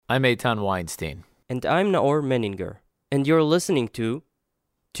I'm Eitan Weinstein. And I'm Naor Menninger. And you're listening to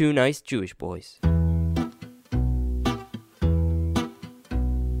Two Nice Jewish Boys.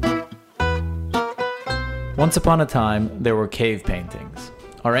 Once upon a time, there were cave paintings.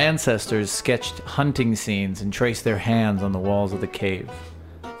 Our ancestors sketched hunting scenes and traced their hands on the walls of the cave.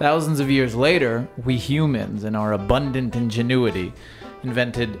 Thousands of years later, we humans, in our abundant ingenuity,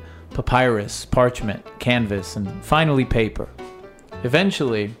 invented papyrus, parchment, canvas, and finally paper.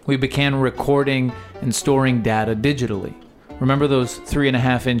 Eventually, we began recording and storing data digitally. Remember those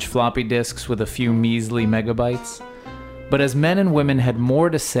 3.5-inch floppy disks with a few measly megabytes? But as men and women had more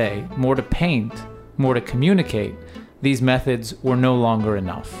to say, more to paint, more to communicate, these methods were no longer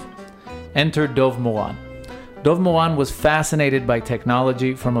enough. Enter Dov Moran. Dov Moran was fascinated by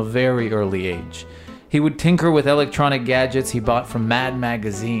technology from a very early age. He would tinker with electronic gadgets he bought from Mad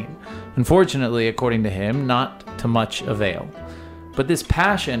Magazine. Unfortunately, according to him, not to much avail. But this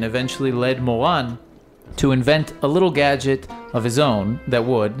passion eventually led Moran to invent a little gadget of his own that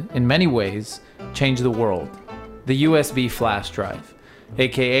would, in many ways, change the world. The USB flash drive,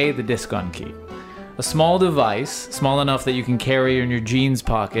 aka the disk-on-key. A small device, small enough that you can carry in your jeans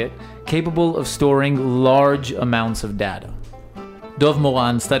pocket, capable of storing large amounts of data. Dov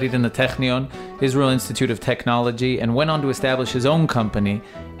Moran studied in the Technion, Israel Institute of Technology, and went on to establish his own company,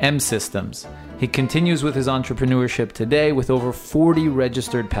 M Systems. He continues with his entrepreneurship today with over 40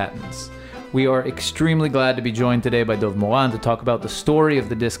 registered patents. We are extremely glad to be joined today by Dov Moran to talk about the story of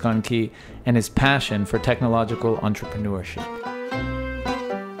the disk-on-key and his passion for technological entrepreneurship.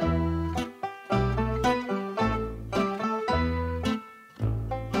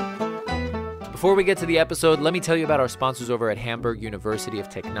 Before we get to the episode, let me tell you about our sponsors over at Hamburg University of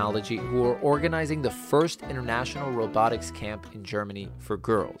Technology, who are organizing the first international robotics camp in Germany for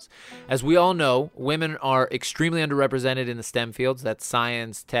girls. As we all know, women are extremely underrepresented in the STEM fields, that's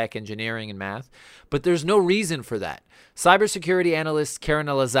science, tech, engineering, and math, but there's no reason for that. Cybersecurity analyst Karen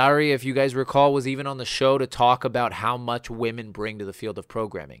Elazari, if you guys recall, was even on the show to talk about how much women bring to the field of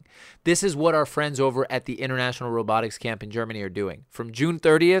programming. This is what our friends over at the International Robotics Camp in Germany are doing. From June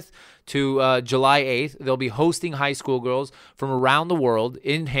 30th to July 8th, they'll be hosting high school girls from around the world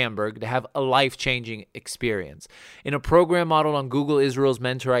in Hamburg to have a life-changing experience. In a program modeled on Google Israel's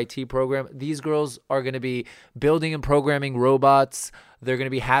Mentor IT program, these girls are going to be building and programming robots. They're going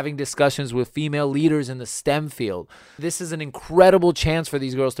to be having discussions with female leaders in the STEM field. This is an incredible chance for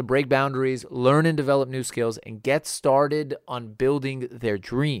these girls to break boundaries, learn and develop new skills, and get started on building their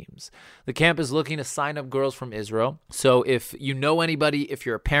dreams. The camp is looking to sign up girls from Israel. So if you know anybody, if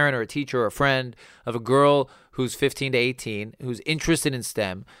you're a parent or a teacher or a friend of a girl who's 15 to 18, who's interested in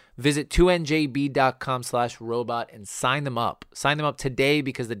STEM, visit 2njb.com/robot and sign them up. Sign them up today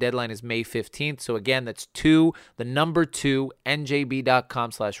because the deadline is May 15th. So again, that's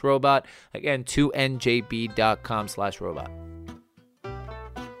 2njb.com/robot. Again, 2njb.com/robot.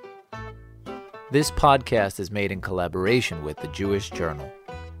 This podcast is made in collaboration with the Jewish Journal.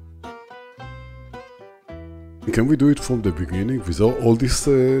 Can we do it from the beginning without all this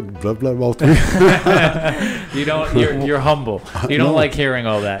blah blah about me? You're humble. You don't like hearing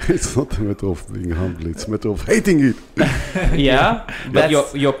all that. It's not a matter of being humble, it's a matter of hating it. Yeah, but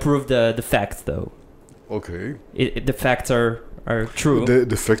you prove the facts though. Okay. The facts are true.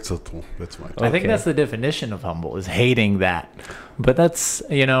 The facts are true, that's right. I think that's the definition of humble, is hating that. But that's,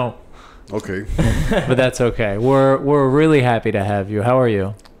 Okay. but that's okay. We're really happy to have you. How are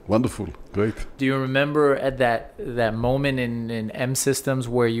you? Wonderful, great. Do you remember at that moment in M Systems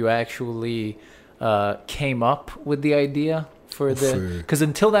where you actually came up with the idea for because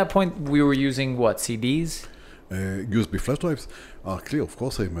until that point we were using what, CDs? USB flash drives? Clear, of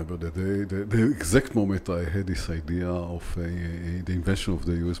course I remember that the exact moment I had this idea of the invention of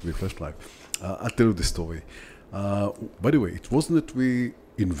the USB flash drive. I'll tell you the story. By the way, it wasn't that we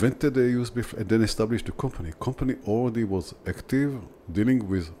invented a USB and then established the company. Company already was active, dealing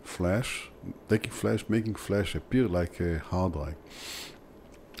with flash, taking flash, making flash appear like a hard drive,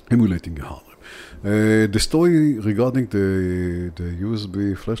 emulating a hard drive. The story regarding the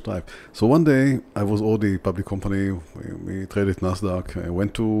USB flash drive. So one day, I was already a public company, we traded Nasdaq, I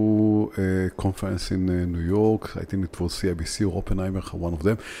went to a conference in New York, I think it was CIBC or Oppenheimer, one of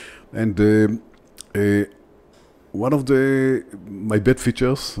them, and one of my bad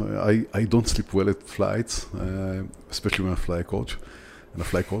features, I don't sleep well at flights, especially when I fly coach.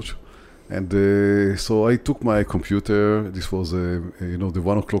 And so I took my computer. This was, the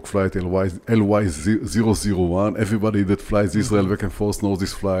 1 o'clock flight, LY001. Everybody that flies Israel back and forth knows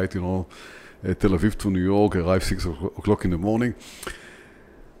this flight, Tel Aviv to New York, arrive 6 o'clock in the morning.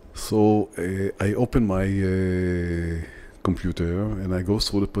 So I opened my computer, and I go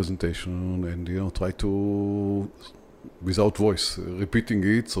through the presentation and try to, without voice, repeating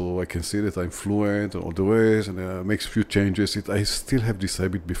it so I can see that I'm fluent and all the ways, and make a few changes. I still have this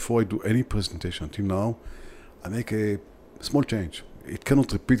habit before I do any presentation until now. I make a small change. It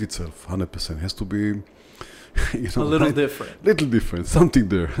cannot repeat itself 100%. It has to be a little different. Little different, something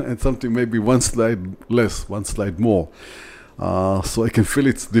there, and something maybe one slide less, one slide more. So I can feel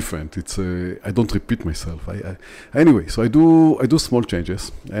it's different. I don't repeat myself. Anyway, so I do small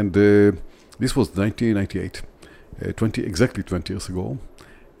changes, and this was 1998, exactly 20 years ago,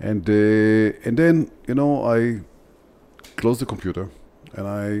 and then I close the computer, and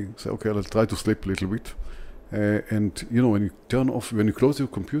I say, okay, I'll try to sleep a little bit, and when you close your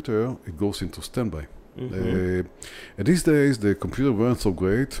computer, it goes into standby. And these days the computer weren't so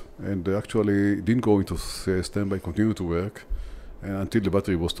great, and actually didn't go into standby, continued to work until the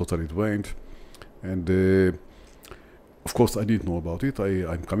battery was totally drained. And of course I didn't know about it.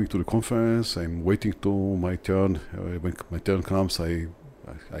 I'm coming to the conference, I'm waiting to my turn. When my turn comes, I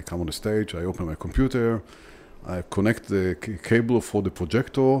come on the stage, I open my computer, I connect the cable for the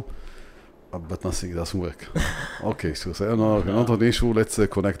projector, but nothing, it doesn't work. Okay, so say, no, not an issue, let's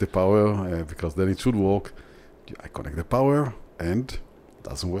connect the power, because then it should work. I connect the power, and it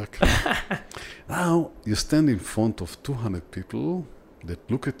doesn't work. Now, you stand in front of 200 people that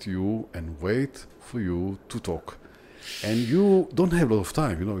look at you and wait for you to talk. And you don't have a lot of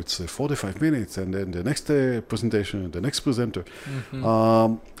time, it's 45 minutes, and then the next presentation, the next presenter.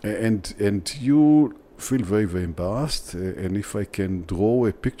 And you feel very, very embarrassed, and if I can draw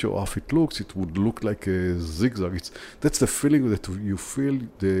a picture of how it looks, it would look like a zigzag. That's the feeling that you feel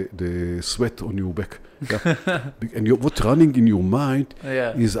the sweat on your back. Yeah? And what's running in your mind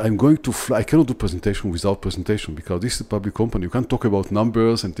is, I'm going to fly. I cannot do presentation without presentation, because this is a public company. You can't talk about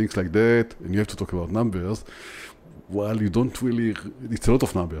numbers and things like that, and you have to talk about numbers. Well, you don't really, it's a lot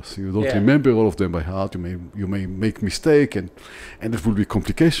of numbers. You don't remember all of them by heart. You may make mistake, and it will be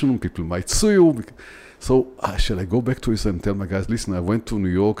complication. People might sue you. So shall I go back to this and tell my guys, listen, I went to New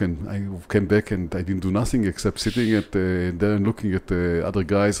York and I came back and I didn't do nothing except sitting at there and looking at the other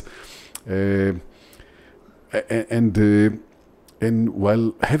guys. And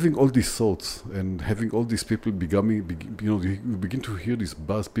while having all these thoughts and having all these people you begin to hear this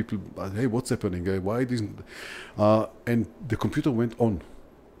buzz, people, hey, what's happening? Why isn't... and the computer went on.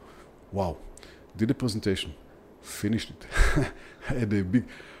 Wow. Did the presentation. Finished it. Had a big...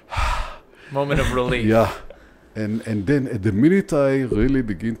 moment of relief. Yeah. And then at the minute I really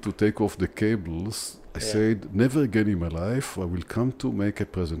begin to take off the cables, I said, never again in my life I will come to make a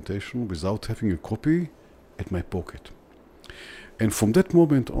presentation without having a copy at my pocket. And from that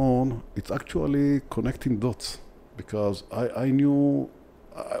moment on, it's actually connecting dots, because I knew,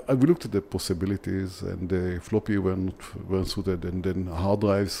 I looked at the possibilities, and the floppy weren't suited, and then hard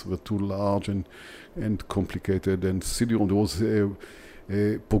drives were too large and complicated, and CD-ROM, there was a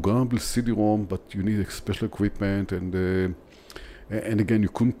programmable CD-ROM, but you need special equipment, and again, you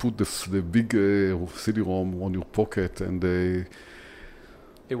couldn't put the big CD-ROM on your pocket, and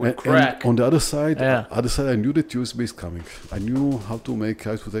it would crack. And on the other side, I knew that USB is coming. I knew how to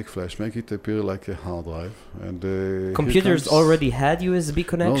take flash, make it appear like a hard drive. And computers already had USB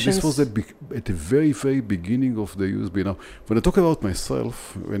connections? No, this was at the very, very beginning of the USB. Now, when I talk about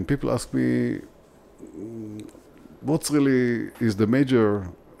myself, when people ask me, what's really is the major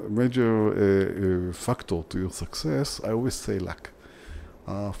factor to your success, I always say luck.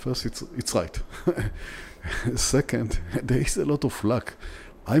 First, it's right. Second, there is a lot of luck.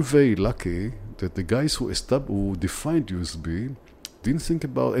 I'm very lucky that the guys who defined USB didn't think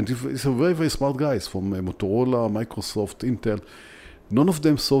about, and it's a very, very smart guys from Motorola, Microsoft, Intel. None of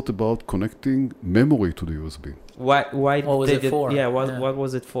them thought about connecting memory to the USB. Why? What was it for? Yeah, what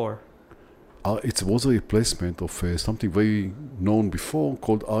was it for? It was a replacement of something very known before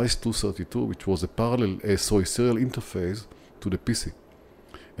called RS-232, which was a serial interface to the PC.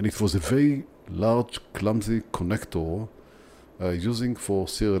 And it was a very large, clumsy connector using for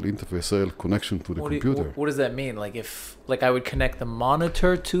serial connection to the computer. What does that mean? Like I would connect the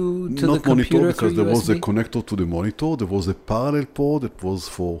monitor to the Not computer monitor, because there was a USB? connector to the monitor. There was a parallel port that was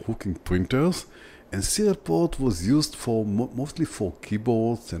for hooking printers. And serial port was used for mostly for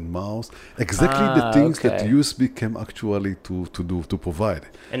keyboards and mouse. Exactly the things that USB came actually to provide.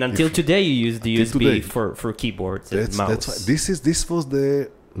 And until today, you use the USB for keyboards and mouse. That's right. This was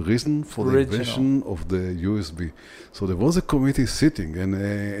the reason for the invention of the USB. So there was a committee sitting, and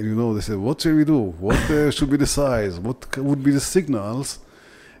they said, what shall we do? What should be the size? What would be the signals?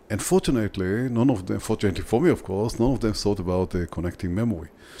 And fortunately, fortunately for me, of course, none of them thought about connecting memory.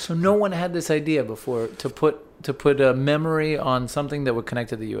 So no one had this idea before to put to put a memory on something that would connect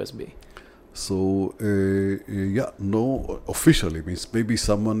to the USB. So, no, officially means maybe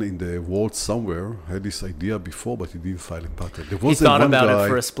someone in the world somewhere had this idea before, but he didn't file a patent. There He was thought one about guy, it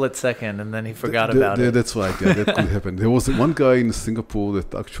for a split second and then he forgot about it. That's right, yeah, that could happen. There was one guy in Singapore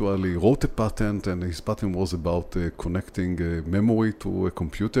that actually wrote a patent, and his patent was about connecting memory to a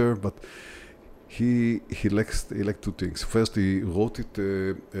computer, but he liked two things. First, he wrote it,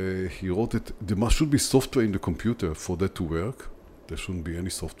 there should be software in the computer for that to work. There shouldn't be any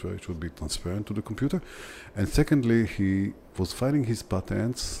software. It should be transparent to the computer. And secondly, he was filing his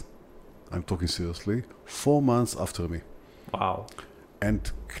patents, I'm talking seriously, 4 months after me. Wow. And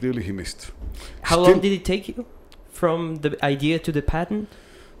clearly he missed. How long did it take you from the idea to the patent?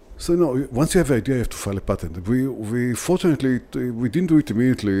 So no, once you have an idea, you have to file a patent. We fortunately, we didn't do it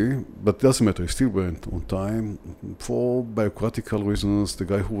immediately, but it doesn't matter. It still went on time. For bureaucratical reasons, the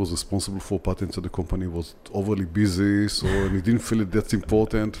guy who was responsible for patents at the company was overly busy, so and he didn't feel it that's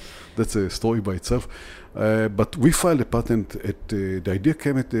important. That's a story by itself. But we filed a patent the idea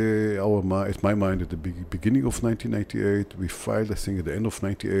came at my mind at the beginning of 1998. We filed, I think, at the end of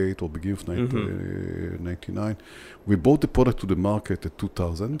 98 or beginning of 99. We brought the product to the market at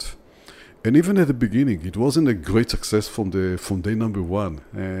 2000. And even at the beginning, it wasn't a great success from day number one.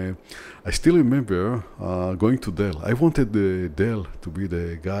 I still remember going to Dell. I wanted Dell to be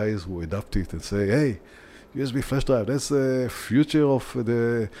the guys who adopt it and say, hey, USB flash drive, that's the future of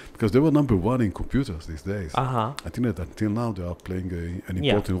because they were number one in computers these days. I think that until now they are playing an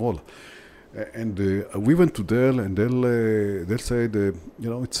important role. And we went to Dell, and Dell said,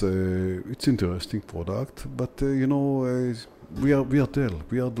 it's interesting product, but we are Dell.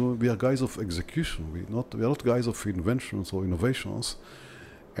 We are guys of execution. We are not guys of inventions or innovations.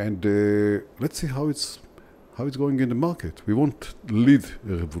 And let's see how it's going in the market. We won't lead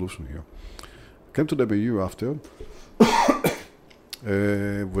a revolution here. Came to them a year after,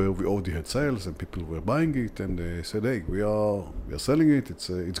 where we already had sales and people were buying it, and they said, "Hey, we are selling it.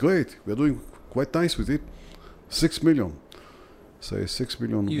 It's great. We are doing quite nice with it. 6 million. Say 6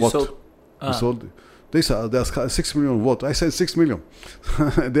 million. You what? sold, We sold. They asked 6 million what? I said 6 million.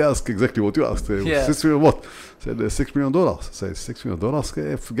 They asked exactly what you asked. 6 million what? I said $6 million. I said $6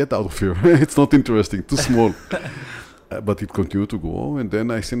 million. Get out of here. It's not interesting. Too small. But it continued to grow, and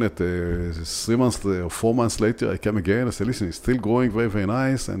then I seen that 3 months or 4 months later, I came again. I said, "Listen, it's still growing very, very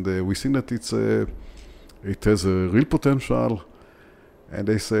nice," and we seen that it has a real potential. And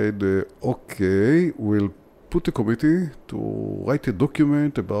they said, "Okay, we'll put a committee to write a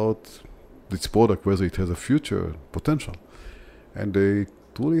document about this product, whether it has a future potential." And they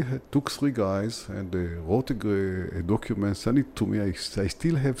truly took 3 guys and they wrote a document, sent it to me. I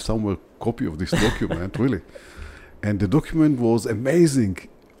still have somewhere a copy of this document, really. And the document was amazing,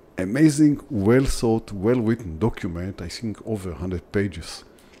 well thought, well written document. I think over 100 pages.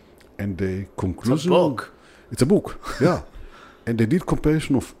 And the conclusion. It's a book. It's a book, yeah. And they did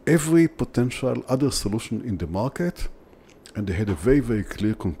comparison of every potential other solution in the market, and they had a very, very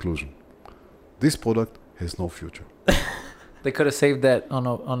clear conclusion. This product has no future. They could have saved that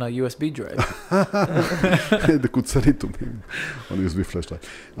on a USB drive. They could send it to me on a USB flash drive.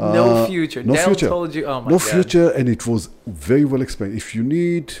 No future. No Dell future. told you, oh my no God. future, and it was very well explained.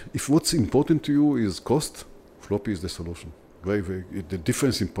 If what's important to you is cost, floppy is the solution. Very, very. The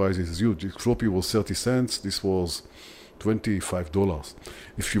difference in price is huge. Floppy was 30 cents. This was $25.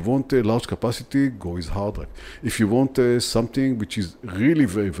 If you want a large capacity, go with hard drive. If you want something which is really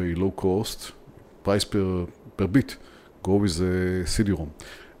very, very low cost, price per bit, go with CD-ROM.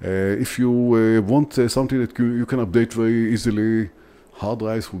 If you want something that you can update very easily, hard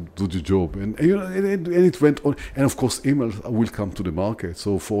drives will do the job. And it went on. And of course, emails will come to the market.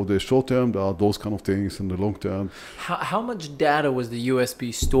 So for the short term, there are those kind of things. In the long term, How much data was the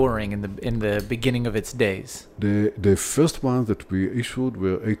USB storing in the beginning of its days? the first ones that we issued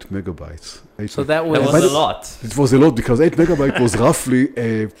were 8 megabytes. So that was That was a lot. It was a lot because 8 megabyte was roughly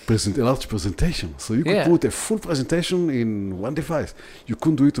a large presentation. So you could put a full presentation in one device. You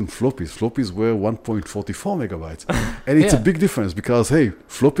couldn't do it on floppies. Floppies were 1.44 megabytes. And it's a big difference because, hey,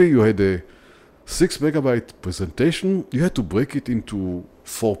 floppy, you had a 6 megabyte presentation. You had to break it into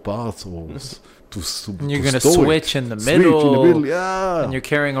 4 parts or you're going to switch in the middle, yeah. And you're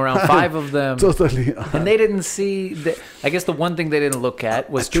carrying around 5 of them. Totally. And they didn't see, I guess the one thing they didn't look at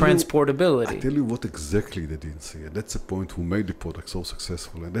was transportability. I tell you what exactly they didn't see. And that's the point who made the product so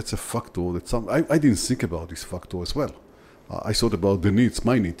successful. And that's a factor that I didn't think about this factor as well. I thought about the needs,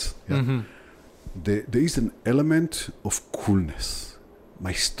 my needs. Yeah. Mm-hmm. There is an element of coolness.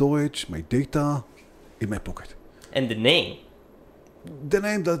 My storage, my data in my pocket. And the name. the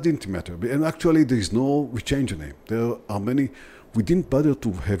name that didn't matter. And actually, we changed the name. There are many. We didn't bother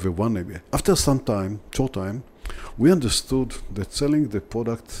to have a one name. After some time, short time, we understood that selling the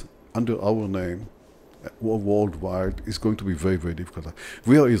product under our name worldwide is going to be very, very difficult.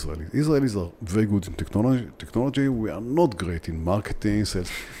 We are Israelis. Israelis are very good in technology. We are not great in marketing,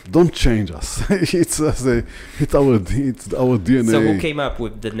 sales. Don't change us. It's our DNA. So who came up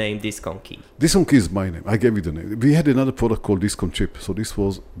with the name Discount Key? Discount Key is my name. I gave it the name. We had another product called Discount Chip. So this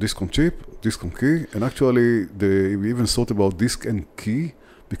was Discount Chip, Discount Key, and actually we even thought about Disc and Key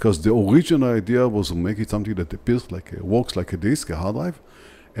because the original idea was to make it something that works like a disk, a hard drive,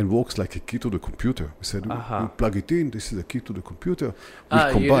 and works like a key to the computer. We said, we plug it in, this is a key to the computer, we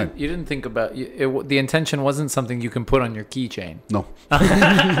combine. You didn't think about, the intention wasn't something you can put on your keychain. No.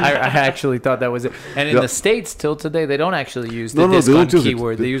 I actually thought that was it. And in the States, till today, they don't actually use the discount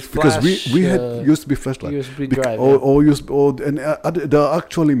keyword. They use flash. Because we had USB flash drive. USB drive. There are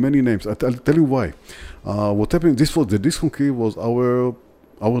actually many names. I'll tell you why. What happened, the discount key was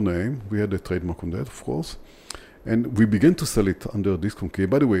our name. We had a trademark on that, of course. And we began to sell it under Discount Key.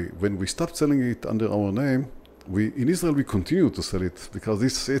 By the way, when we stopped selling it under our name, in Israel we continue to sell it because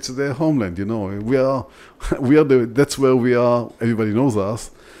it's their homeland. That's where we are. Everybody knows us,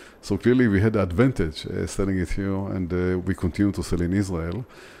 so clearly we had the advantage selling it here, and we continue to sell in Israel.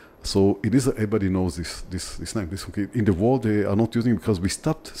 So in Israel, everybody knows this name. Discount Key. In the world, they are not using it because we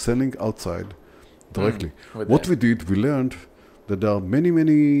stopped selling outside directly. What we did, we learned that there are many,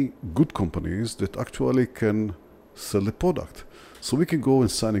 many good companies that actually can sell the product. So we can go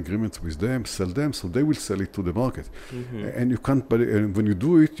and sign agreements with them, sell them, so they will sell it to the market. Mm-hmm. And you can't, and when you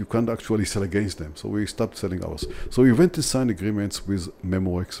do it, you can't actually sell against them. So we stopped selling ours. So we went to sign agreements with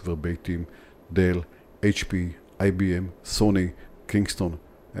Memorex, Verbatim, Dell, HP, IBM, Sony, Kingston.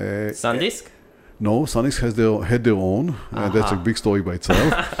 SanDisk? No, SanDisk had their own, and that's a big story by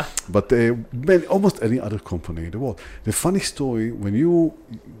itself. But almost any other company in the world. The funny story, when you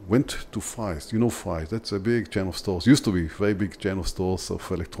went to Fry's, Fry's, that's a big chain of stores, used to be a very big chain of stores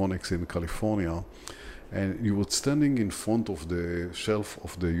of electronics in California, and you were standing in front of the shelf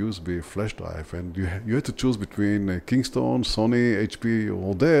of the USB flash drive, and you had to choose between Kingston, Sony, HP,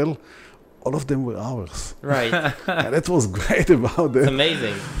 or Dell. All of them were ours. Right. And that was great about them. It's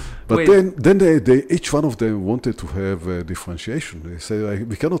amazing. But then they each one of them wanted to have differentiation. They said,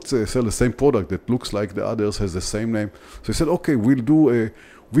 we cannot sell the same product that looks like the others, has the same name. So they said, okay,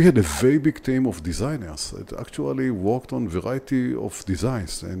 we had a very big team of designers that actually worked on variety of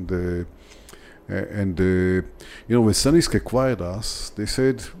designs. And when SanDisk acquired us, they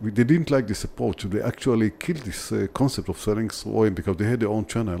said they didn't like this approach. They actually killed this concept of selling through OEM because they had their own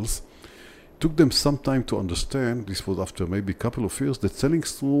channels. Took them some time to understand, this was after maybe a couple of years, that selling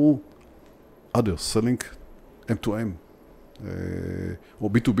through others, selling M2M, or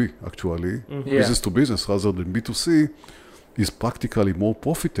B2B actually, business to business rather than B2C, is practically more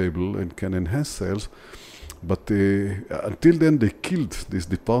profitable and can enhance sales. But until then, they killed this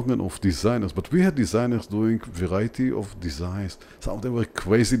department of designers. But we had designers doing variety of designs. Some of them were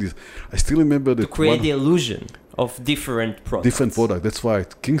crazy. I still remember that. To create the illusion of different products. Different product. That's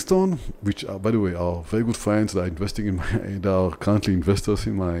right. Kingston, which by the way are very good friends, they are investing they are currently investors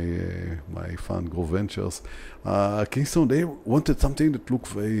in my fund, Grow Ventures. Kingston, they wanted something that looked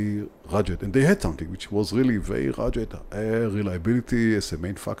very rugged, and they had something which was really very rugged. Reliability as a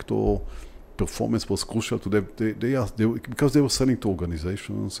main factor. Performance was crucial to them. Because they were selling to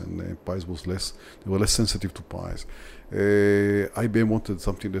organizations, and price was less. They were less sensitive to price. IBM wanted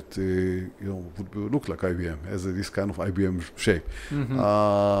something that would look like IBM, has this kind of IBM shape. Mm-hmm.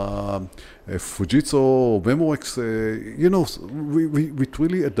 Fujitsu, Memorex, we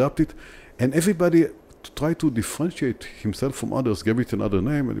really adapted, and everybody try to differentiate himself from others, gave it another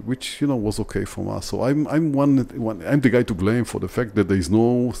name, which was okay for us. So I'm the guy to blame for the fact that there is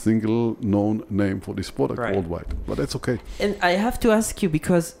no single known name for this product worldwide. But that's okay. And I have to ask you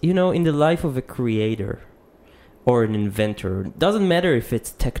because in the life of a creator or an inventor, it doesn't matter if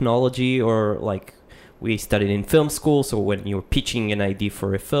it's technology or like we studied in film school. So when you're pitching an idea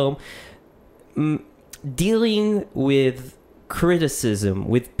for a film, dealing with criticism,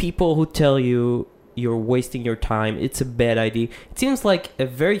 with people who tell you you're wasting your time, it's a bad idea. It seems like a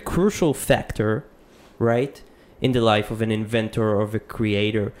very crucial factor, right, in the life of an inventor or of a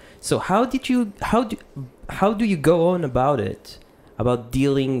creator. So how do you go on about it, about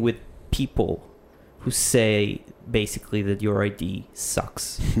dealing with people who say basically that your idea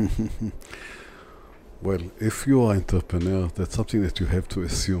sucks? Well, if you are an entrepreneur, that's something that you have to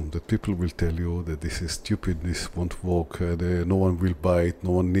assume, that people will tell you that this is stupid, this won't work, no one will buy it,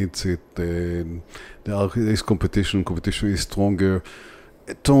 no one needs it, there is competition is stronger,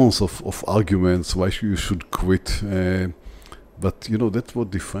 tons of arguments why you should quit. But that's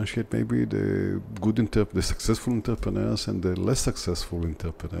what differentiates maybe the successful entrepreneurs and the less successful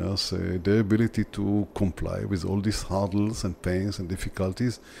entrepreneurs, their ability to comply with all these hurdles and pains and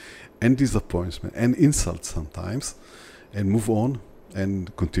difficulties and disappointment and insults sometimes, and move on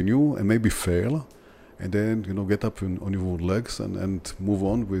and continue and maybe fail, and then get up on your own legs and move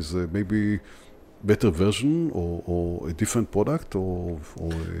on with maybe better version or a different product or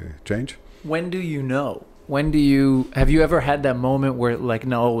a change. When do you know? Have you ever had that moment where, like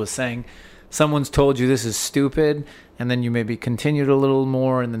Noah was saying, someone's told you this is stupid, and then you maybe continued a little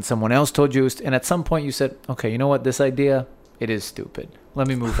more, and then someone else told you, and at some point you said, okay, you know what, this idea, it is stupid. Let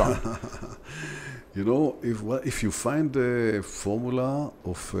me move on. If you find a formula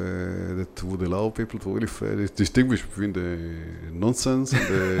of that would allow people to really distinguish between the nonsense and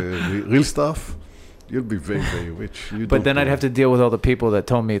the real stuff, you'll be very, very rich. But then I'd have to deal with all the people that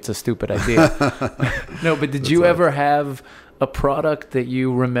told me it's a stupid idea. No, but did you ever have a product that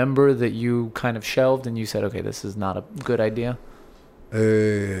you remember that you kind of shelved and you said, okay, this is not a good idea?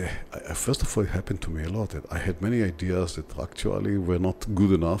 First of all, it happened to me a lot. That I had many ideas that actually were not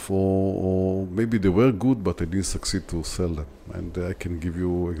good enough, or maybe they were good, but I didn't succeed to sell them. And I can give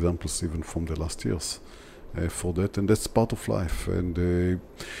you examples even from the last years for that, and that's part of life. And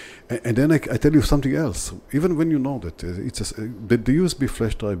then I tell you something else. Even when you know that the USB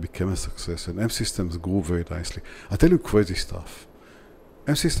flash drive became a success and M-Systems grew very nicely, I tell you crazy stuff.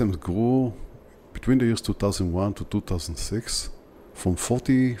 M-Systems grew between the years 2001 to 2006 from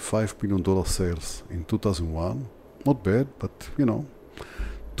 $45 million sales in 2001, not bad, but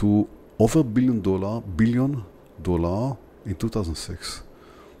to over $1 billion in 2006.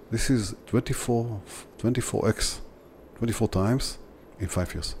 This is 24x, 24 times in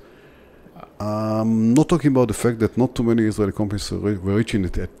 5 years. I'm not talking about the fact that not too many Israeli companies were reaching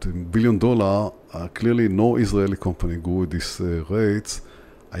it at $1 billion. Clearly, no Israeli company grew at these rates.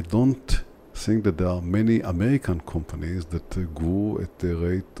 I don't think that there are many American companies that grew at the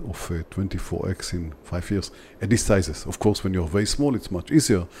rate of 24x in 5 years at these sizes. Of course, when you're very small, it's much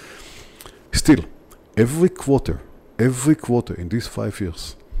easier. Still, every quarter in these 5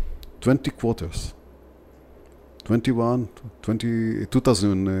 years, 20 quarters,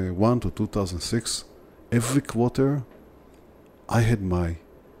 2001 to 2006, every quarter, I had my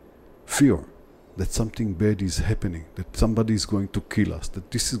fear that something bad is happening, that somebody is going to kill us, that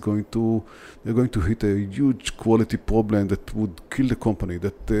they're going to hit a huge quality problem that would kill the company,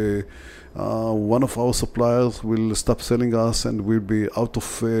 that one of our suppliers will stop selling us and we'll be out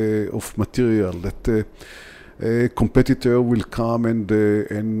of material, that a competitor will come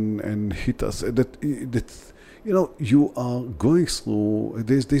and hit us, that you are going through,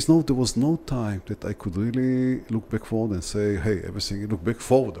 there was no time that I could really look back forward and say, hey, look back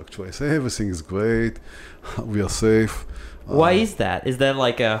forward actually. I say, everything is great, we are safe. Why is that? Is that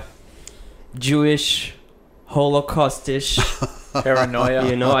like a Jewish Holocaustish paranoia?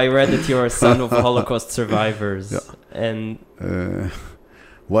 I read that you're a son of Holocaust survivors. Yeah. And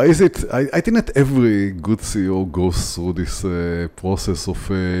why is it? I think that every good CEO goes through this process of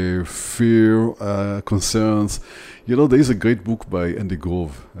fear, concerns. There is a great book by Andy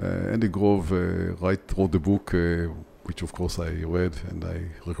Grove. Andy Grove wrote the book, which of course I read, and I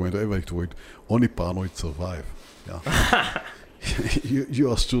recommend everybody to read, Only Paranoid Survive. Yeah.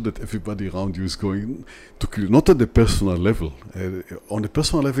 You are sure that everybody around you is going to kill you, not at the personal level. On the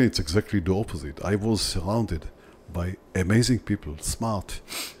personal level, it's exactly the opposite. I was surrounded by amazing people, smart,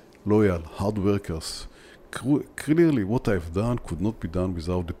 loyal, hard workers. Clearly, what I've done could not be done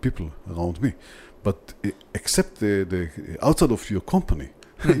without the people around me. But except the outside of your company,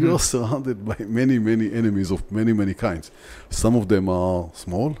 you are surrounded by many, many enemies of many, many kinds. Some of them are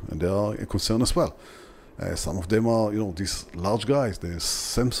small, and they are a concern as well. Some of them are, these large guys, the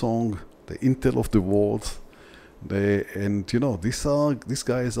Samsung, the Intel of the world. These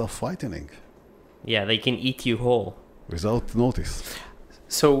guys are frightening. Yeah, they can eat you whole without notice.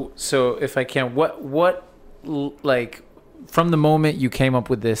 So if I can, what like from the moment you came up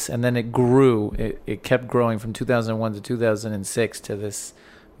with this and then it grew, it kept growing from 2001 to 2006 to this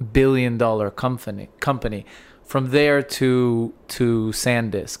 $1 billion company. From there to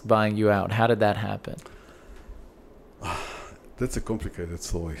SanDisk buying you out, how did that happen? That's a complicated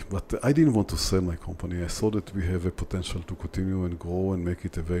story, but I didn't want to sell my company. I saw that we have a potential to continue and grow and make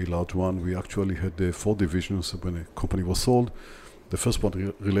it a very large one. We actually had 4 divisions when the company was sold. The first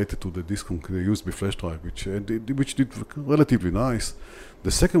one related to the USB flash drive, which did relatively nice.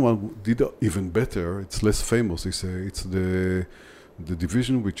 The second one did even better. It's less famous. It's the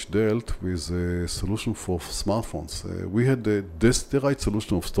division which dealt with a solution for smartphones. We had the right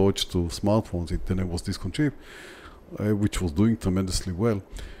solution of storage to smartphones. Then it was Discon chip, which was doing tremendously well.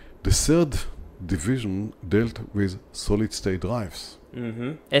 The third division dealt with solid-state drives.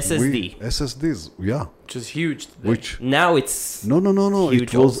 SSDs, yeah. Which is huge today. Which now it's no.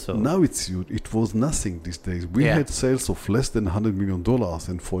 huge It was also. now it's huge. It was nothing these days. We had sales of less than $100 million,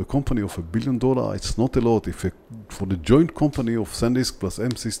 and for a company of $1 billion, it's not a lot. For the joint company of SanDisk plus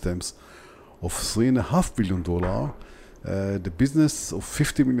M Systems of $3.5 billion, the business of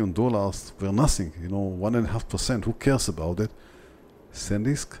 $50 million were nothing. 1.5%. Who cares about it?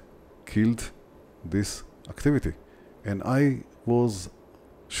 SanDisk killed this activity, and I was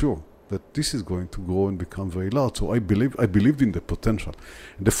sure that this is going to grow and become very large. So I believed in the potential.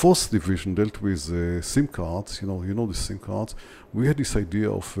 And the fourth division dealt with SIM cards. The SIM cards. We had this idea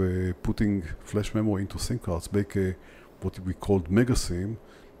of putting flash memory into SIM cards, make what we called mega SIM,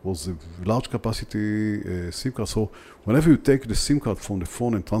 was a large capacity SIM card. So whenever you take the SIM card from the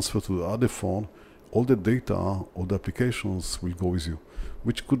phone and transfer to the other phone, all the data, all the applications will go with you,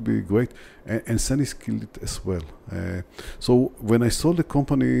 which could be great, and SanDisk killed it as well. So when I sold the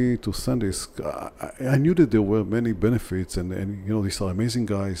company to SanDisk, I knew that there were many benefits, and these are amazing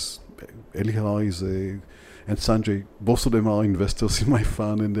guys. Eli and Sanjay, both of them are investors in my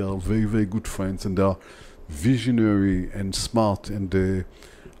fund, and they are very, very good friends, and they are visionary and smart, and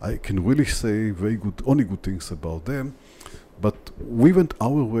I can really say only good things about them. But we went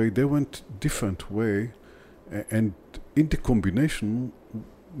our way, they went different way, and in the combination,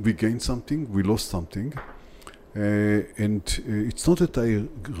 we gained something, we lost something, and it's not that I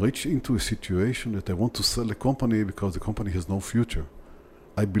reached into a situation that I want to sell a company because the company has no future.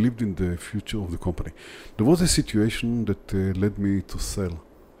 I believed in the future of the company. There was a situation that led me to sell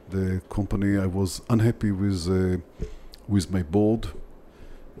the company. I was unhappy with my board,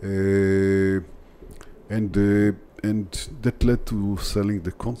 and that led to selling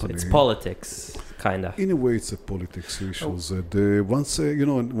the company. It's politics, kind of. In a way, it's a politics issue. Once I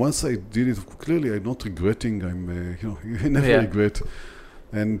did it, clearly I'm not regretting. You never regret.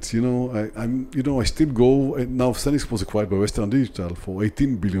 And I still go. And now SanDisk was acquired by Western Digital for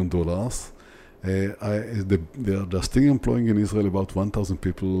 $18 billion. They're still employing in Israel about 1,000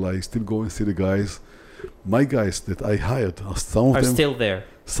 people. I still go and see the guys. My guys that I hired are still there.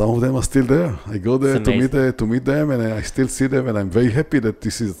 Some of them are still there. I go there to meet them, and I still see them, and I'm very happy that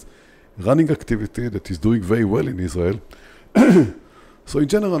this is running activity that is doing very well in Israel. So in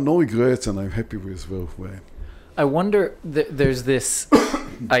general, no regrets, and I'm happy with where I am. I wonder, there's this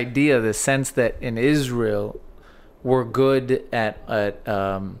idea, this sense that in Israel, we're good at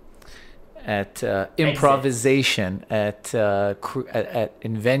improvisation, at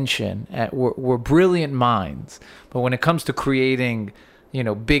invention, we're brilliant minds. But when it comes to creating,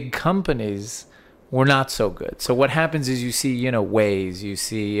 big companies, we're not so good. So what happens is you see, Waze, you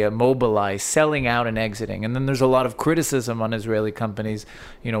see Mobileye selling out and exiting. And then there's a lot of criticism on Israeli companies.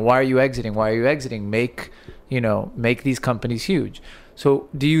 Why are you exiting? Why are you exiting? Make these companies huge. So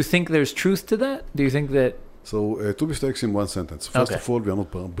do you think there's truth to that? Do you think that... So two mistakes in one sentence. First of all, we are not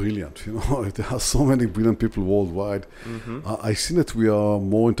brilliant. There are so many brilliant people worldwide. Mm-hmm. I see that we are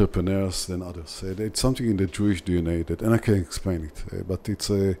more entrepreneurs than others. It's something in the Jewish DNA and I can explain it. But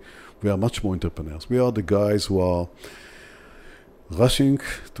we are much more entrepreneurs. We are the guys who are rushing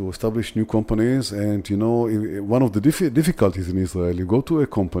to establish new companies. And one of the difficulties in Israel, you go to a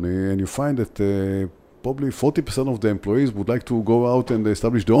company and you find that probably 40% of the employees would like to go out and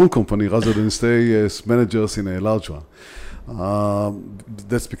establish their own company rather than stay as managers in a large one.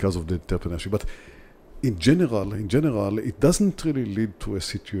 That's because of the entrepreneurship. But in general, it doesn't really lead to a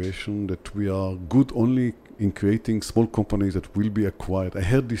situation that we are good only in creating small companies that will be acquired. I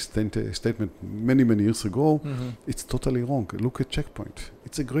heard this statement many, many years ago. Mm-hmm. It's totally wrong. Look at Checkpoint.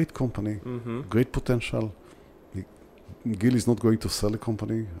 It's a great company, great potential. Gil is not going to sell a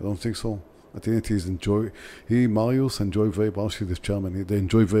company. I don't think so. I think Marius enjoy very much the chairman. They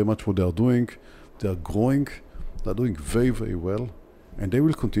enjoy very much what they are doing. They are growing. They are doing very, very well. And they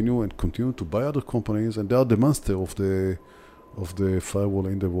will continue to buy other companies. And they are the master of the firewall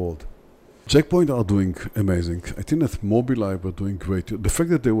in the world. Checkpoint are doing amazing. I think that Mobileye were doing great. The fact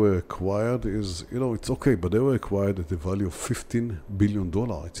that they were acquired is, it's okay, but they were acquired at the value of $15 billion.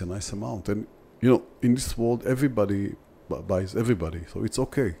 It's a nice amount. And, in this world, everybody buys everybody, so it's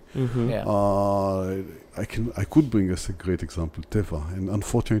okay. Mm-hmm. Yeah. I could bring us a great example, Teva, and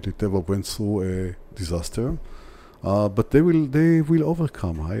unfortunately Teva went through a disaster. But they will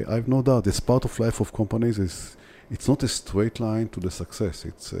overcome. I've no doubt. It's part of life of companies. It's not a straight line to the success.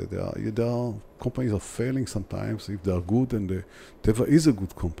 It's there are companies are failing sometimes. If they are good, and Teva is a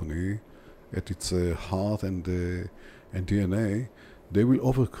good company at its heart and DNA, they will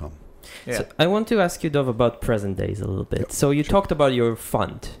overcome. Yeah. So I want to ask you, Dov, about present days a little bit. Yep, So you sure. talked about your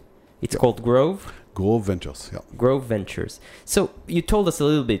fund. It's Yep. called Grove. Grove Ventures, yeah. Grove Ventures. So you told us a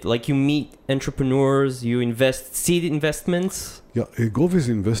little bit, like you meet entrepreneurs, you invest seed investments. Yeah, Grove is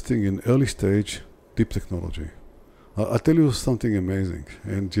investing in early stage deep technology. I'll tell you something amazing.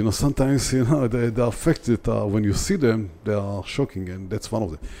 And, sometimes, the effects that are, when you see them, they are shocking, and that's one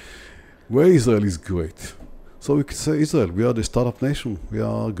of them. Where Israel is great. So we could say, Israel, we are the startup nation. We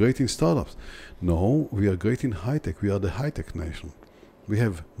are great in startups. No, we are great in high-tech. We are the high-tech nation. We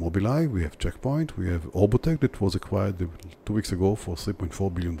have Mobileye, we have Checkpoint, we have Orbotech that was acquired 2 weeks ago for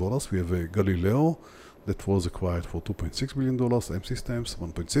 $3.4 billion. We have Galileo that was acquired for $2.6 billion, M-Systems,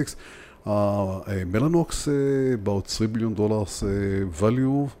 1.6. Mellanox, about $3 billion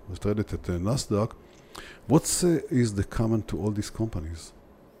value, traded at NASDAQ. What is the common to all these companies?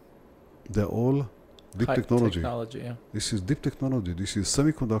 They're all deep High technology. yeah. This is deep technology. This is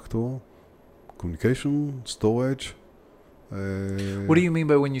semiconductor, communication, storage. What do you mean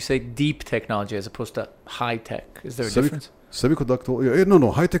by when you say deep technology as opposed to high tech? Is there a difference? Semiconductor,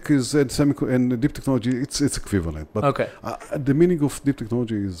 no, high-tech is and deep technology, it's equivalent. But Okay. The meaning of deep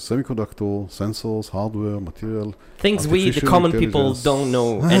technology is semiconductor, sensors, hardware, material. Things we, the Artificial common people, intelligence. don't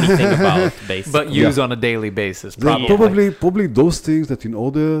know anything about, basically. But use on a daily basis, They're probably. probably those things that in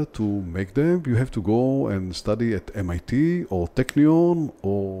order to make them, you have to go and study at MIT or Technion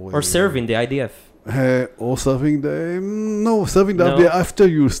Or serve in the IDF. Or serving serving the No. idea after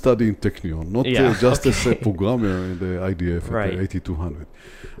you study in Technion, not Yeah, just as a okay. programmer in the IDF Right. at the 8200.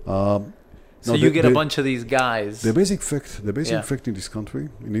 So you get a bunch of these guys. The basic Yeah. fact in this country,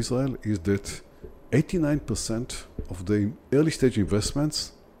 in Israel, is that 89% of the early stage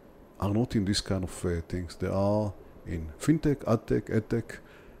investments are not in this kind of things. They are in fintech, adtech, edtech,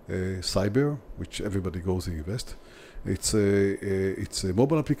 cyber, which everybody goes and invest. It's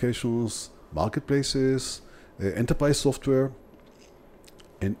mobile applications, marketplaces, enterprise software,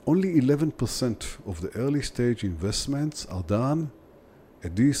 and only 11% of the early stage investments are done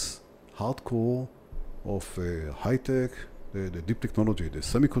at this hardcore of high-tech, the deep technology, the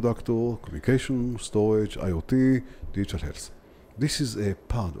semiconductor, communication, storage, IoT, digital health. This is a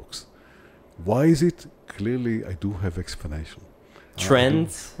paradox. Why is it? Clearly, I do have explanation.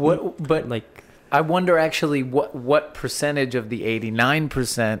 Trends. But Like, I wonder actually what percentage of the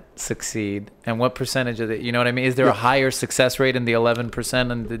 89% succeed and what percentage of the, you know what I mean? Is there a higher success rate in the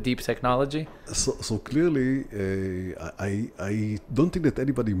 11% in the deep technology? So clearly, I don't think that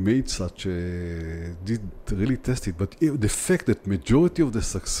anybody made did really test it, but the fact that majority of the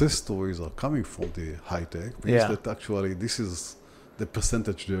success stories are coming from the high tech means that actually the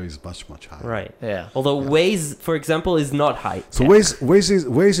percentage there is much, much higher. right. Yeah. Although Waze, for example, is not high. So Waze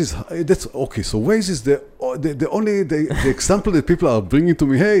is that's okay. So Waze is the only the example that people are bringing to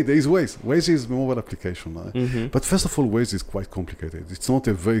me. Hey, there is Waze. Waze is a mobile application. But first of all, Waze is quite complicated. It's not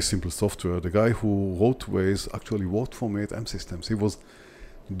a very simple software. The guy who wrote Waze actually worked for me at M-Systems. He was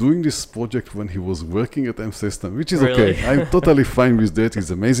doing this project when he was working at M-Systems, which is Really? okay. I'm totally fine with that.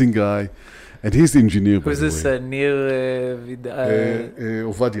 He's an amazing guy. And he's the engineer, by Who's the this? way. Nir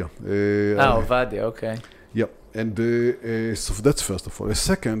Ovadia. Vadia, okay. Yeah, and so that's first of all.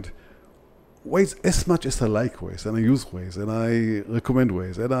 Second, Waze, as much as I like Waze, and I use Waze, and I recommend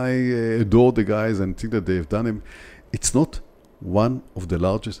Waze, and I adore the guys and think that they've done him, it's not one of the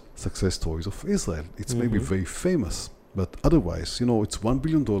largest success stories of Israel. It's maybe very famous, but otherwise, it's $1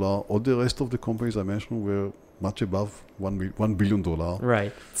 billion. All the rest of the companies I mentioned were much above $1 billion.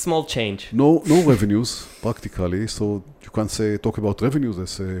 Right. Small change. No revenues, practically, so you can't talk about revenues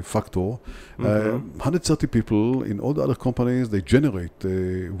as a factor. 130 people in all the other companies, they generate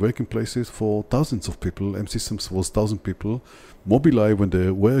working places for thousands of people. M-Systems was 1,000 people. Mobileye, when they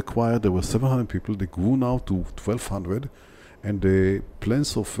were acquired, there were 700 people. They grew now to 1,200. And the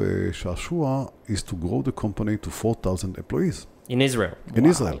plans of Shashua is to grow the company to 4,000 employees. In Israel. In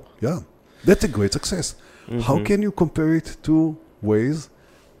Israel, yeah. That's a great success. How can you compare it to Waze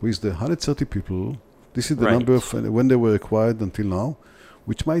with the 130 people? This is the number of when they were acquired until now,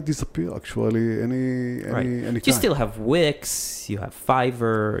 which might disappear actually any time. You still have Wix, you have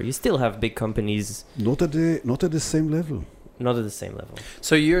Fiverr, you still have big companies. Not at the same level. Not at the same level.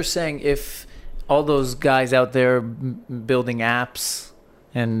 So you're saying if all those guys out there building apps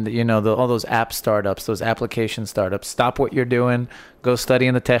and all those app startups, those application startups. Stop what you're doing, go study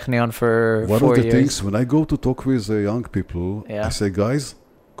in the Technion for 4 years. One of the things, when I go to talk with young people, Yeah. I say, guys,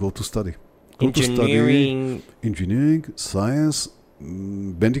 go to study. Go Engineering. to study engineering, science,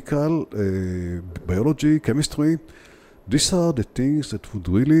 medical, biology, chemistry. These are the things that would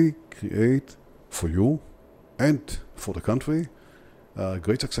really create for you and for the country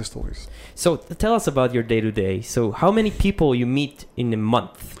great success stories. So tell us about your day-to-day. So how many people you meet in a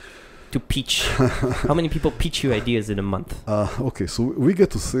month to pitch? How many people pitch you ideas in a month? Okay, so we get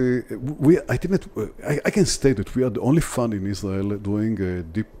to say, I think that I can state that we are the only fund in Israel doing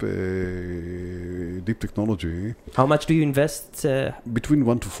deep technology. How much do you invest? Between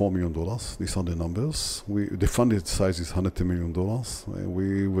 $1 to $4 million. These are the numbers. The funded size is $110 million.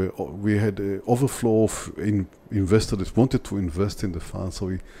 We had an overflow of investors that wanted to invest in the fund, so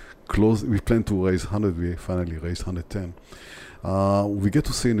we planned to raise 100. We finally raised 110. We get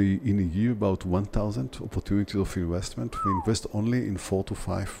to see in a year about 1,000 opportunities of investment. We invest only in 4 to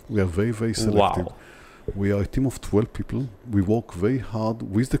 5. We are very, very selective. Wow. We are a team of 12 people. We work very hard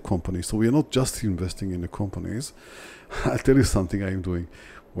with the company. So we are not just investing in the companies. I'll tell you something I am doing.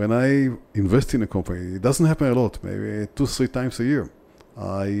 When I invest in a company, it doesn't happen a lot, maybe 2-3 times a year.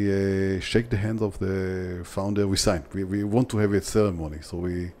 I shake the hand of the founder. We sign. We want to have a ceremony, so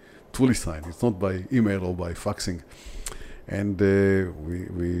we truly sign. It's not by email or by faxing. And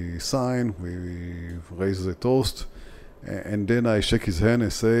we sign, we raise the toast, and then I shake his hand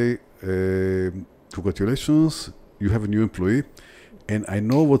and say, congratulations, you have a new employee. And I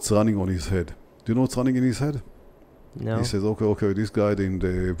know what's running on his head. Do you know what's running in his head? No. He says, okay, this guy in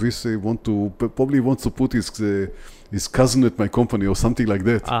the VC probably wants to put his cousin at my company or something like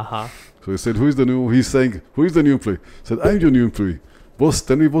that. Uh-huh. So he said, he's saying, who is the new employee? I said, I'm your new employee. Boss,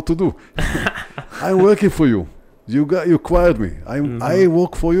 tell me what to do. I'm working for you. You acquired me. I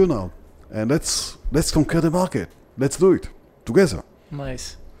work for you now. And let's conquer the market. Let's do it together.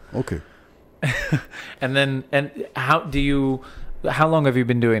 Nice. Okay. And how long have you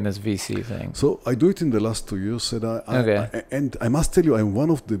been doing this VC thing? So I do it in the last 2 years. Okay. And I must tell you, I'm one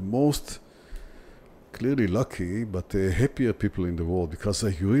of the most clearly lucky, but happier people in the world, because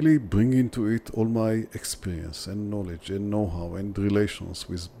I really bring into it all my experience and knowledge and know-how and relations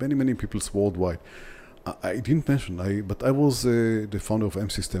with many, many people worldwide. I didn't mention, but I was the founder of M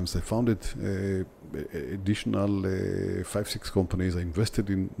Systems. I founded additional 5-6 companies. I invested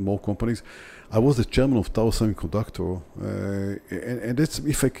in more companies. I was the chairman of Tower Semiconductor, and that's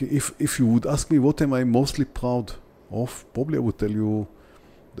if you would ask me what am I mostly proud of, probably I would tell you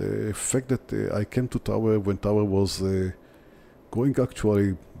the fact that I came to Tower when Tower was going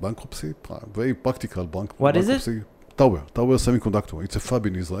actually bankruptcy, very practical bankruptcy. What is it? Tower Semiconductor. It's a fab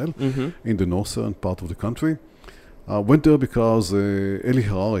in Israel, in the northern part of the country. Went there because Eli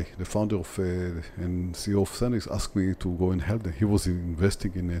Harari, the founder of and CEO of Xenix, asked me to go and help them. He was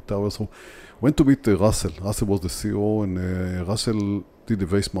investing in Tower, so went to meet Russell. Russell was the CEO, and Russell did the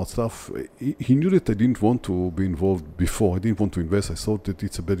very smart stuff. He knew that I didn't want to be involved before. I didn't want to invest. I thought that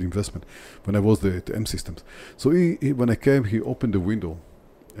it's a bad investment when I was at M Systems. So when I came, he opened the window.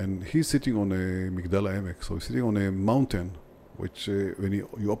 And he's sitting on a Migdal HaEmek, so he's sitting on a mountain, which when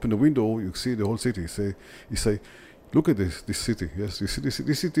you open the window, you see the whole city. He say, look at this city. Yes, you see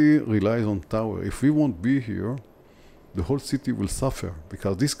this city relies on Tower. If we won't be here, the whole city will suffer,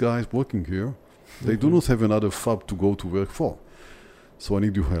 because these guys working here, they do not have another fab to go to work for. So I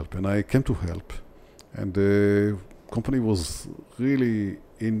need your help. And I came to help. And the company was really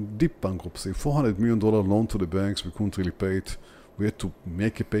in deep bankruptcy. $400 million loan to the banks, we couldn't really pay it. We had to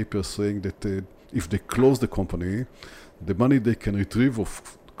make a paper saying that if they close the company, the money they can retrieve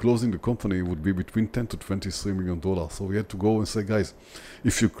of closing the company would be between $10 to $23 million. So we had to go and say, guys,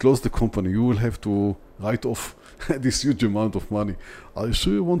 if you close the company, you will have to write off this huge amount of money. Are you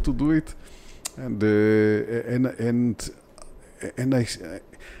sure you want to do it? And I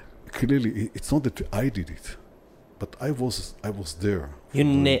clearly, it's not that I did it, but I was there.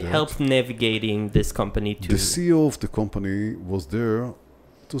 You helped navigating this company to... The CEO of the company was there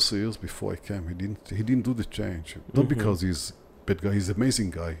 2-3 years before I came. He didn't do the change. Not because he's a bad guy. He's an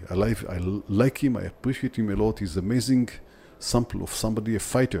amazing guy. I like him. I appreciate him a lot. He's an amazing sample of somebody, a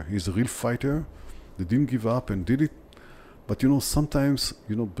fighter. He's a real fighter. They didn't give up and did it. But sometimes,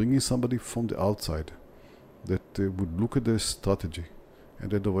 bringing somebody from the outside that would look at the strategy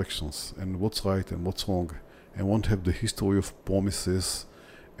and the directions and what's right and what's wrong, and won't have the history of promises,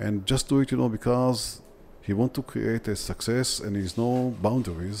 and just do it, because he wants to create a success and there's no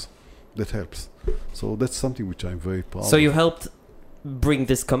boundaries. That helps. So that's something which I'm very proud of. So you helped bring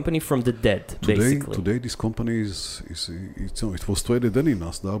this company from the dead, basically. Today, this company is it was traded then in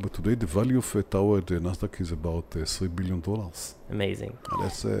Nasdaq, but today the value of Tower at the Nasdaq is about $3 billion. Amazing. And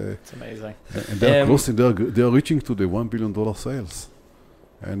that's It's amazing. and they are closing. They are reaching to the $1 billion sales,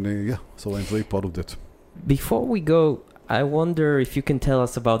 and so I'm very proud of that. Before we go, I wonder if you can tell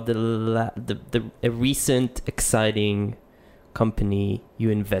us about a recent exciting company you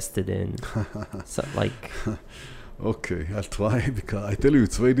invested in. So, like, Okay, I'll try because I tell you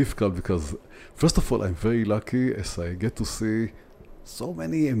it's very difficult because first of all I'm very lucky as I get to see so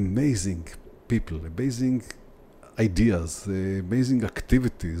many amazing people, amazing ideas, amazing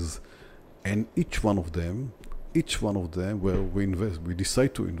activities, and each one of them where we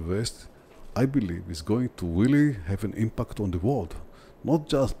decide to invest, I believe is going to really have an impact on the world. Not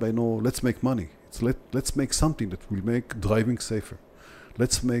just by let's make money. It's let's make something that will make driving safer.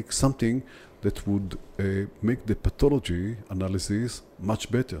 Let's make something that would make the pathology analysis much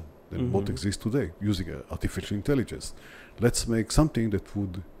better than what exists today using artificial intelligence. Let's make something that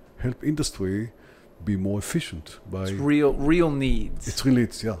would help industry be more efficient by It's real needs. It's real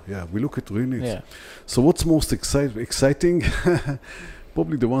needs, yeah. We look at real needs. Yeah. So what's most exciting?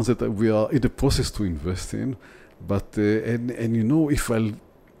 Probably the ones that we are in the process to invest in. But and if I'll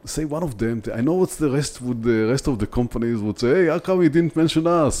say one of them, I know what's the rest of the companies would say, hey, how come you didn't mention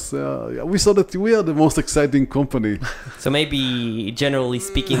us? We saw that we are the most exciting company. so maybe generally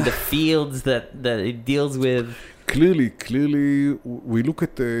speaking, the fields that it deals with. Clearly, we look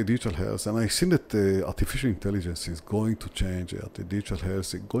at digital health, and I think that artificial intelligence is going to change digital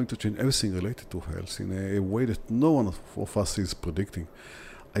health, is going to change everything related to health in a way that no one of us is predicting.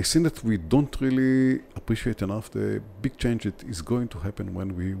 I think that we don't really appreciate enough the big change that is going to happen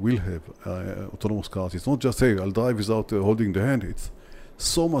when we will have autonomous cars. It's not just, hey, I'll drive without holding the hand. It's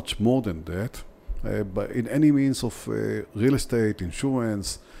so much more than that. But in any means of real estate,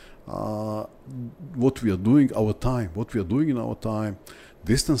 insurance, what we are doing in our time,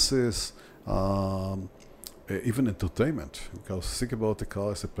 distances, even entertainment. Because think about the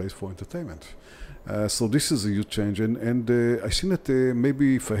car as a place for entertainment. So this is a huge change, and I think that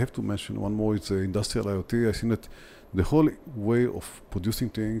maybe if I have to mention one more, it's industrial IoT. I think that the whole way of producing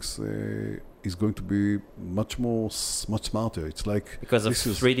things is going to be much smarter. It's like Because of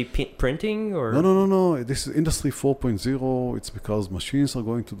 3D printing? Or No. This is Industry 4.0. It's because machines are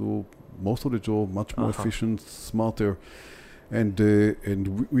going to do most of the job much more efficient, smarter. And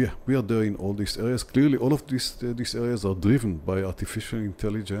we are there in all these areas. Clearly, all of these areas are driven by artificial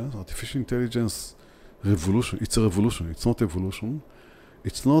intelligence. Artificial intelligence revolution. It's a revolution. It's not evolution.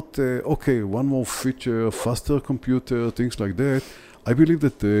 It's not, one more feature, faster computer, things like that. I believe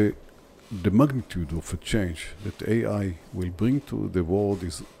that the magnitude of a change that AI will bring to the world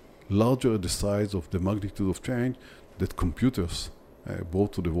is larger at the size of the magnitude of change that computers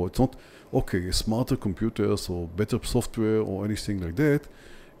brought to the world. It's not, smarter computers or better software or anything like that.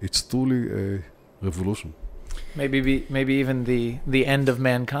 It's truly a revolution. Maybe even the end of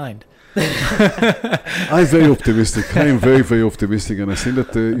mankind. I'm very optimistic. I am very, very optimistic, and I think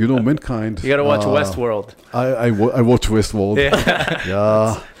that mankind. You got to watch Westworld. I watch Westworld.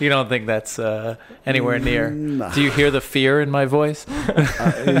 Yeah. You don't think that's anywhere near? Nah. Do you hear the fear in my voice?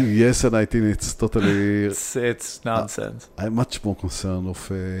 Yes, and I think it's totally. It's nonsense. I'm much more concerned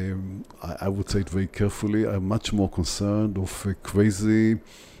of. I would say it very carefully. I'm much more concerned of crazy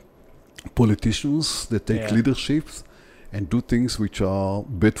politicians that take leaderships and do things which are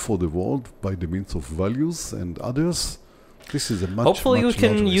bad for the world by the means of values and others. This is a much. Hopefully, much you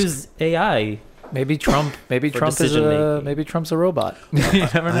can larger risk. use AI. Maybe Trump's a robot. You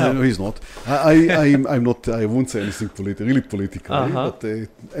never know. No, he's not. I'm not. I won't say anything really political. But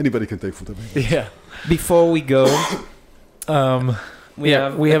anybody can take whatever. Yeah. Before we go, we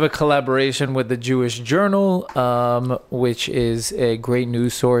have a collaboration with the Jewish Journal, which is a great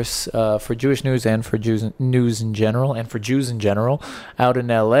news source for Jewish news and for news in general, and for Jews in general, out in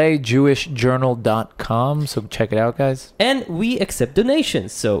LA, jewishjournal.com. So check it out, guys. And we accept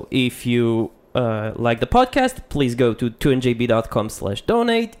donations. So if you like the podcast, please go to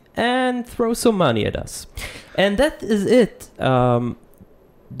 2njb.com/donate and throw some money at us. And that is it.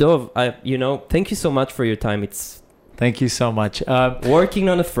 Dov, thank you so much for your time. Thank you so much. Working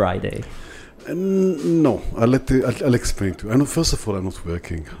on a Friday. No, I'll explain to you. And first of all, I'm not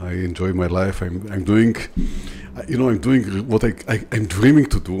working. I enjoy my life. I'm doing, I'm doing what I'm dreaming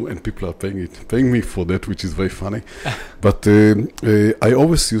to do, and people are paying me for that, which is very funny. But I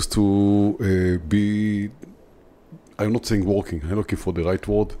always used to be. I'm not saying working. I'm looking for the right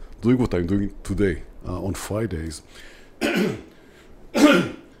word. Doing what I'm doing today on Fridays.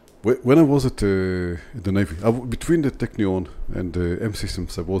 When I was at the Navy, between the Technion and the M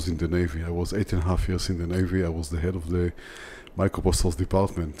Systems, I was in the Navy. I was 8.5 years in the Navy. I was the head of the microprocessors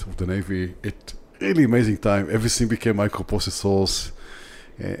department of the Navy. It really amazing time. Everything became microprocessors.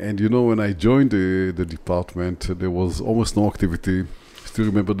 And you know, when I joined the department, there was almost no activity. Still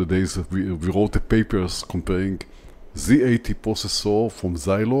remember the days that we wrote the papers comparing Z80 processor from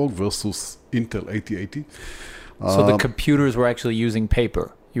Zilog versus Intel 8080. So the computers were actually using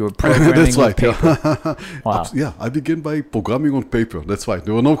paper. You were programming That's with right. paper. Wow. Yeah, I began by programming on paper. That's right.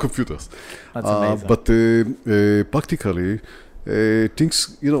 There were no computers. That's amazing. But practically,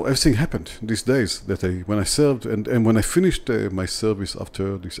 things, you know, everything happened these days. When I served and when I finished my service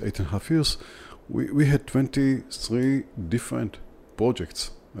after these 8.5 years, we had 23 different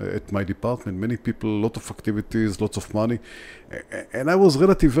projects at my department. Many people, a lot of activities, lots of money, and I was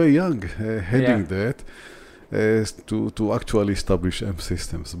relatively very young heading that. To actually establish M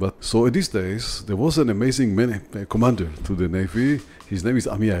Systems. But so these days, there was an amazing commander to the Navy. His name is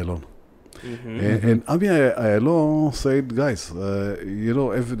Ami Ayalon. And Ami Ayalon said, guys, you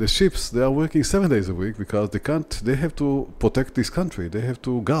know, the ships, they are working 7 days a week because they have to protect this country. They have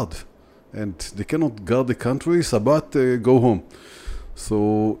to guard. And they cannot guard the country, Sabbat, go home.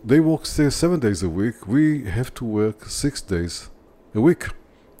 So they work 7 days a week. We have to work 6 days a week.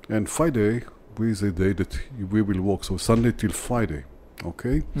 And Friday is a day that we will work, so Sunday till Friday,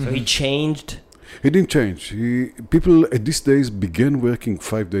 okay? So he changed? He didn't change. People at these days began working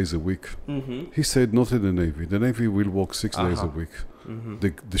 5 days a week. He said not in the Navy. The Navy will work 6 days a week.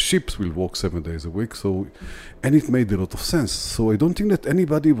 The ships will work 7 days a week, and it made a lot of sense. So I don't think that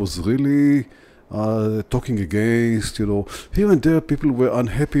anybody was really talking against, you know. Here and there people were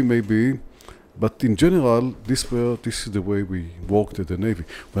unhappy maybe, but in general, this is the way we worked at the Navy.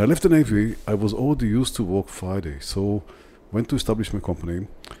 When I left the Navy, I was already used to work Friday, so went to establish my company,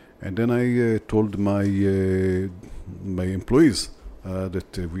 and then I told my employees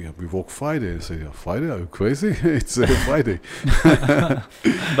that we work Friday. I said, Friday? Are you crazy? It's Friday.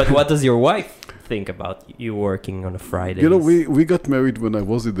 But what does your wife think about you working on a Friday? You know, we got married when I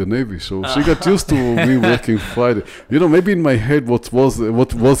was in the Navy, so she got used to me working Friday. You know, maybe in my head, what was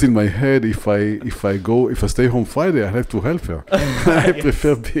in my head, if I stay home Friday, I have to help her. I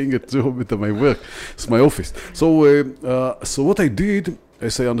prefer being at home at my work. It's my office. So what I did,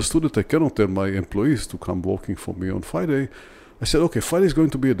 as I understood that I cannot tell my employees to come working for me on Friday, I said, okay, Friday is going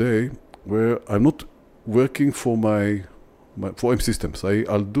to be a day where I'm not working for for M Systems.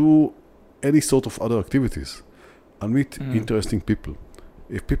 I'll do any sort of other activities. I'll meet interesting people.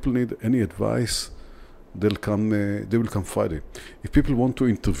 If people need any advice, they will come Friday. If people want to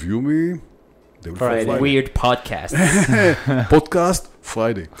interview me, they will come Friday. Weird podcast. Podcast,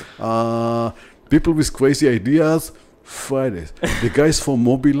 Friday. People with crazy ideas, Fridays. The guys from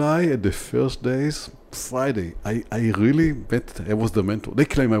Mobileye at the first days, Friday. I really met, I was the mentor. They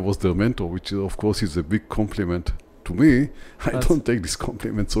claim I was their mentor, which of course is a big compliment to me. I don't take this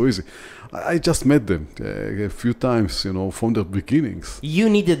compliment so easy. I just met them a few times, you know, from their beginnings. You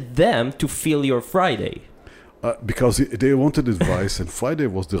needed them to fill your Friday. Because they wanted advice, and Friday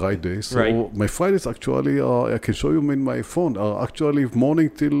was the right day. So my Fridays actually I can show you in my phone, are actually morning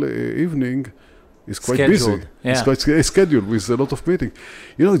till evening. It's quite scheduled. Busy. Yeah. It's quite scheduled with a lot of meetings.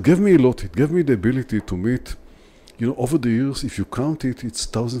 You know, it gave me a lot. It gave me the ability to meet, you know, over the years, if you count it, it's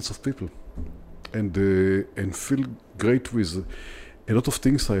thousands of people. And feel great with a lot of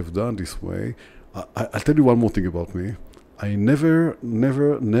things I've done this way. I'll tell you one more thing about me. I never,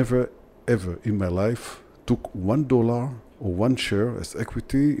 ever in my life took $1 or one share as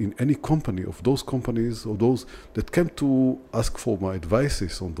equity in any company of those companies or those that came to ask for my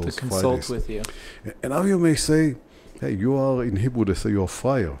advices on those Fridays. To consult with you. And now you may say, hey, you are, in Hebrew they say you're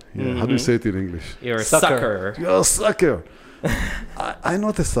fire. Yeah, how do you say it in English? You're a sucker. You're a sucker. I'm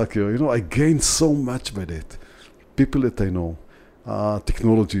not a sucker. You know, I gained so much by that. People that I know,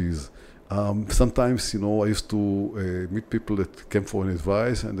 technologies. Sometimes, you know, I used to meet people that came for an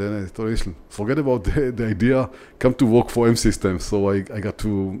advice, and then I told, listen, forget about the idea, come to work for M Systems. So I got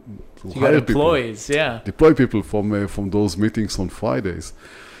to hire employees, people, deploy people from those meetings on Fridays.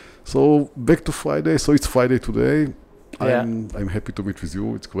 So back to Friday. So it's Friday today. Yeah. I'm happy to meet with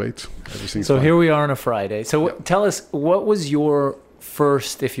you. It's great. Everything's so fine. Here we are on a Friday. So tell us, what was your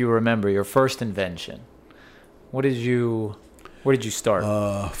first, if you remember, your first invention? Where did you start?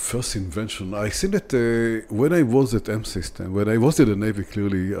 First invention. I think that when I was at M System, when I was in the Navy,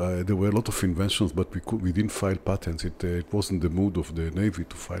 clearly there were a lot of inventions, but we didn't file patents. It wasn't the mood of the Navy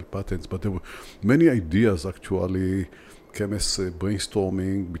to file patents, but there were many ideas actually came as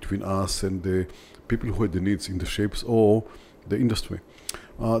brainstorming between us and the people who had the needs in the ships or the industry.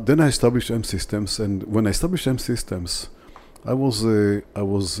 Then I established M Systems, and when I established M Systems, I was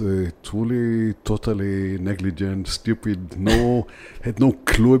truly, totally negligent, stupid. Had no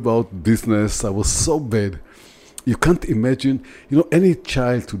clue about business. I was so bad. You can't imagine. Any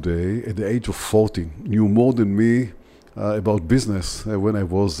child today at the age of 14 knew more than me about business when I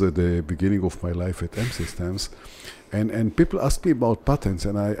was at the beginning of my life at M Systems. And people ask me about patents,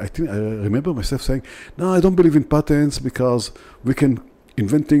 and I think I remember myself saying, "No, I don't believe in patents because we can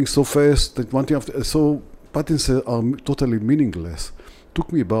invent things so fast that one thing after." So patents are totally meaningless.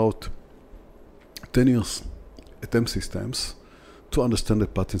 Took me about 10 years at M Systems to understand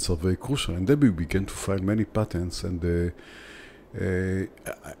that patents are very crucial, and then we began to file many patents. And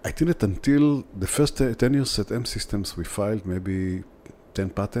I think that until the first 10 years at M Systems, we filed maybe 10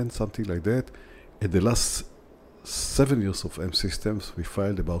 patents, something like that. At the last 7 years of M Systems, we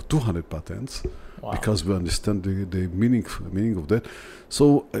filed about 200 patents. Wow. Because we understand the meaning of that.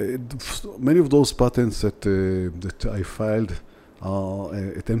 So many of those patents that I filed are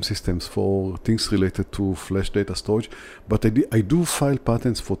at M Systems for things related to flash data storage. But I do file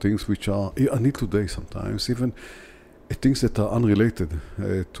patents for things which are, I need today sometimes, even things that are unrelated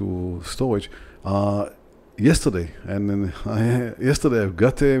to storage. Yesterday I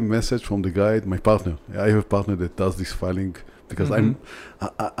got a message from the guy, my partner. I have a partner that does this filing because I'm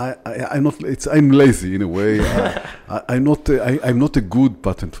lazy in a way. I'm not a good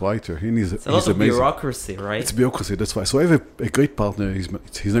patent writer. It's a lot of amazing bureaucracy, right? It's bureaucracy. That's why. So I have a great partner. His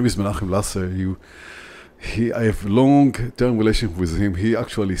name is Menachem Lasser. I have long-term relationship with him. He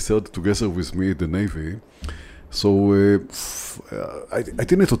actually served together with me at the Navy. So I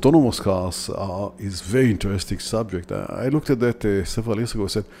think that autonomous cars is a very interesting subject. I looked at that several years ago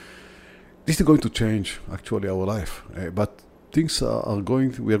and said, this is going to change actually our life. But things we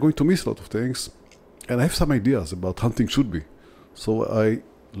are going to miss a lot of things. And I have some ideas about how things should be. So I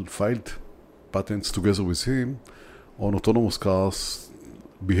filed patents together with him on autonomous cars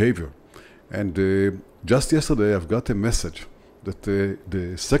behavior. And just yesterday I've got a message that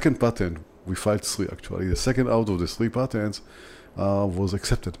the second patent, we filed 3 actually. The second out of the 3 patents was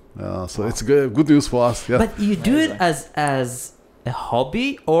accepted. So it's good news for us. Yeah. But you do it as a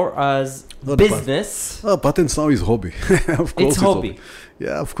hobby or as business? Patents now is hobby. Of course, it's hobby.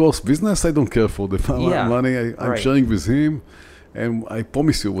 Yeah, of course. Business, I don't care for the money. I'm sharing with him. And I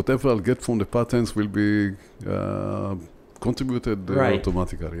promise you, whatever I'll get from the patents will be contributed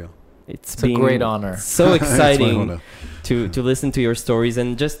automatically. Yeah. It's a great honor. So exciting to listen to your stories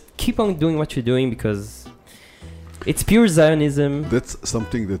and just keep on doing what you're doing because it's pure Zionism. That's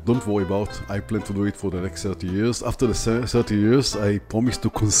something that don't worry about. I plan to do it for the next 30 years. After the 30 years, I promise to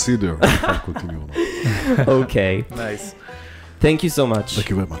consider if I'll continue or not. Okay. Nice. Thank you so much. Thank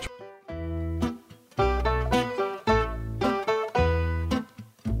you very much.